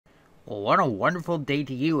What a wonderful day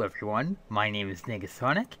to you, everyone. My name is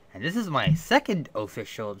Negasonic, and this is my second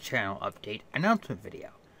official channel update announcement video.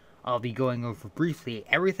 I'll be going over briefly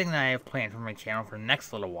everything that I have planned for my channel for the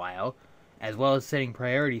next little while, as well as setting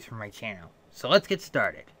priorities for my channel. So let's get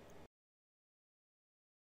started.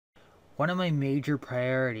 One of my major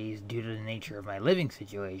priorities due to the nature of my living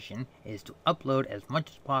situation is to upload as much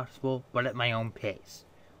as possible, but at my own pace.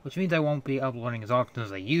 Which means I won't be uploading as often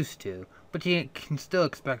as I used to, but you can still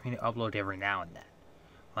expect me to upload every now and then.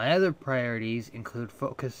 My other priorities include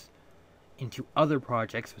focus into other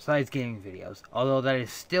projects besides gaming videos, although that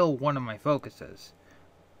is still one of my focuses.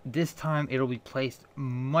 This time it'll be placed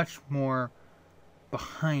much more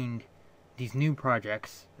behind these new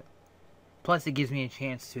projects, plus it gives me a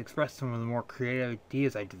chance to express some of the more creative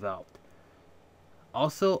ideas I developed.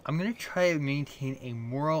 Also, I'm going to try to maintain a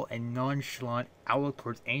moral and nonchalant outlook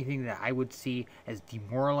towards anything that I would see as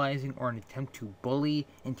demoralizing or an attempt to bully,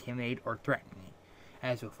 intimidate, or threaten me.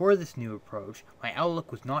 As before this new approach, my outlook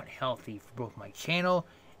was not healthy for both my channel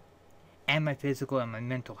and my physical and my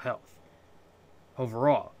mental health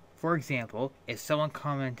overall. For example, if someone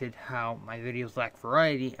commented how my videos lack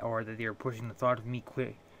variety or that they are pushing the thought of me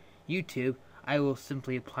quitting YouTube, I will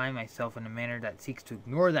simply apply myself in a manner that seeks to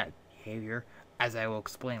ignore that behavior, as I will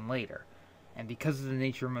explain later. And because of the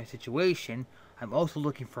nature of my situation, I'm also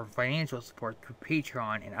looking for financial support through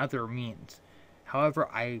Patreon and other means. However,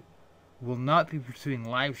 I will not be pursuing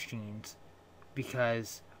live streams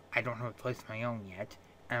because I don't have a place of my own yet,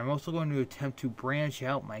 and I'm also going to attempt to branch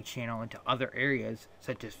out my channel into other areas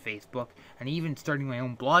such as Facebook, and even starting my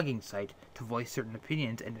own blogging site to voice certain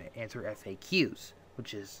opinions and answer FAQs,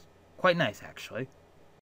 which is quite nice actually.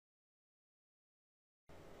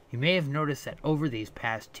 You may have noticed that over these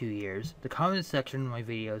past 2 years, the comment section of my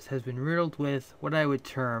videos has been riddled with what I would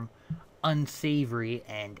term unsavory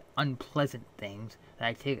and unpleasant things that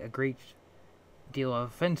I take a great deal of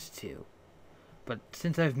offense to. But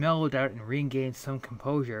since I've mellowed out and regained some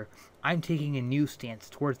composure, I'm taking a new stance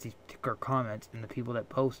towards these particular comments and the people that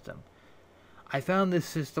post them. I found this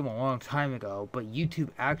system a long time ago, but YouTube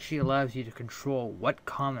actually allows you to control what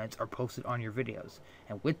comments are posted on your videos,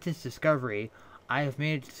 and with this discovery, I have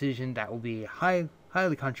made a decision that will be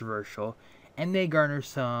highly controversial and may garner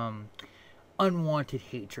some unwanted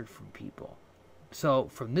hatred from people. So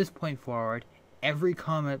from this point forward, every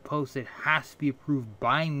comment posted has to be approved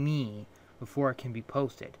by me before it can be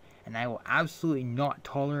posted, and I will absolutely not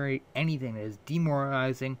tolerate anything that is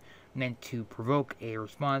demoralizing, meant to provoke a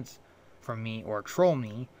response from me or troll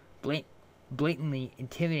me, blatantly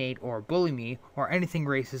intimidate or bully me, or anything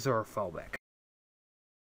racist or phobic.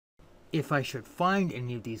 If I should find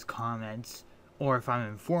any of these comments, or if I'm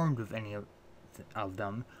informed of any of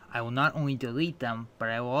them, I will not only delete them, but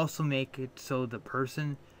I will also make it so the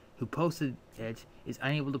person who posted it is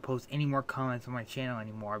unable to post any more comments on my channel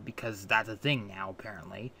anymore, because that's a thing now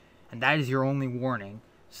apparently, and that is your only warning.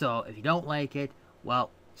 So if you don't like it,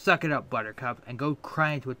 well, suck it up, Buttercup, and go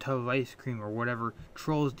cry into a tub of ice cream or whatever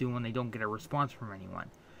trolls do when they don't get a response from anyone.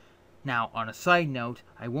 Now, on a side note,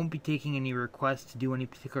 I won't be taking any requests to do any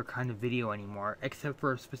particular kind of video anymore, except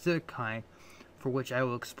for a specific kind, for which I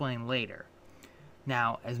will explain later.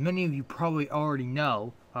 Now, as many of you probably already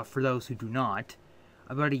know, for those who do not,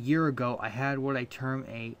 about a year ago I had what I term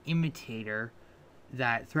a imitator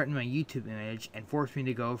that threatened my YouTube image and forced me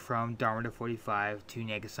to go from Dharma45 to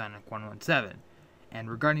Negasonic117. And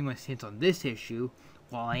regarding my stance on this issue,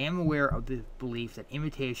 while I am aware of the belief that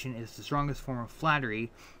imitation is the strongest form of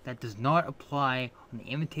flattery, that does not apply when the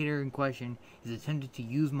imitator in question is attempting to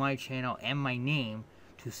use my channel and my name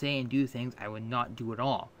to say and do things I would not do at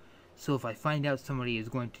all. So if I find out somebody is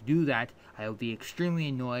going to do that, I will be extremely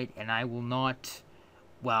annoyed, and I will not,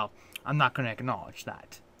 well, I'm not going to acknowledge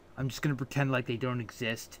that. I'm just going to pretend like they don't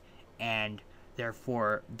exist, and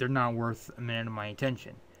therefore they're not worth a minute of my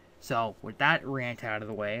attention. So with that rant out of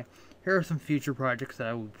the way, here are some future projects that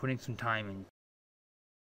I will be putting some time in.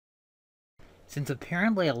 Since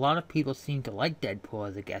apparently a lot of people seem to like Deadpool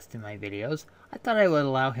as a guest in my videos, I thought I would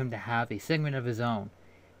allow him to have a segment of his own.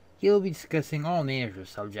 He will be discussing all manner of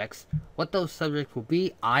subjects. What those subjects will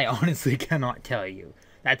be, I honestly cannot tell you.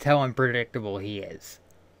 That's how unpredictable he is.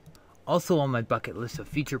 Also on my bucket list of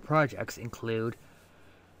future projects include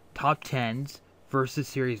Top 10s, Versus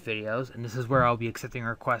Series videos, and this is where I'll be accepting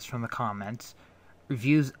requests from the comments,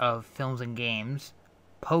 reviews of films and games,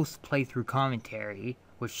 post-playthrough commentary,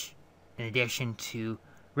 which in addition to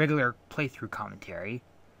regular playthrough commentary,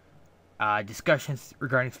 discussions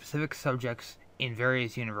regarding specific subjects in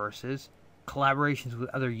various universes, collaborations with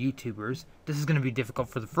other YouTubers. This is going to be difficult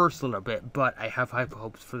for the first little bit, but I have high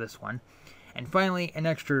hopes for this one. And finally, an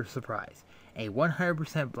extra surprise. a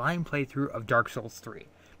 100% blind playthrough of Dark Souls 3.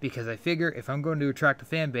 Because I figure if I'm going to attract a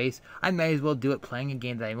fan base, I may as well do it playing a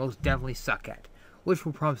game that I most definitely suck at, which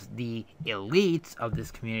will prompt the elites of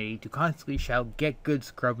this community to constantly shout "get good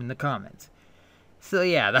scrub" in the comments. So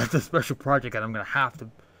yeah, that's a special project that I'm going to have to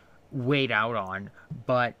wait out on,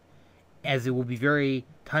 but as it will be very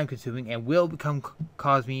time consuming and will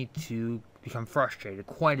cause me to become frustrated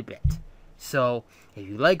quite a bit. So if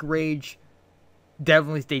you like Rage,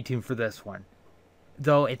 definitely stay tuned for this one.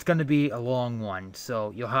 Though it's going to be a long one,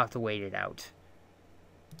 so you'll have to wait it out.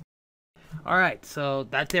 Alright, so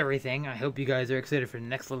that's everything. I hope you guys are excited for the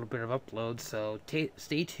next little bit of uploads, so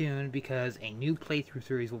stay tuned because a new playthrough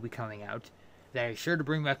series will be coming out that is sure to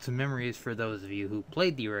bring back some memories for those of you who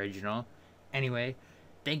played the original. Anyway,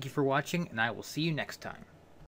 thank you for watching, and I will see you next time.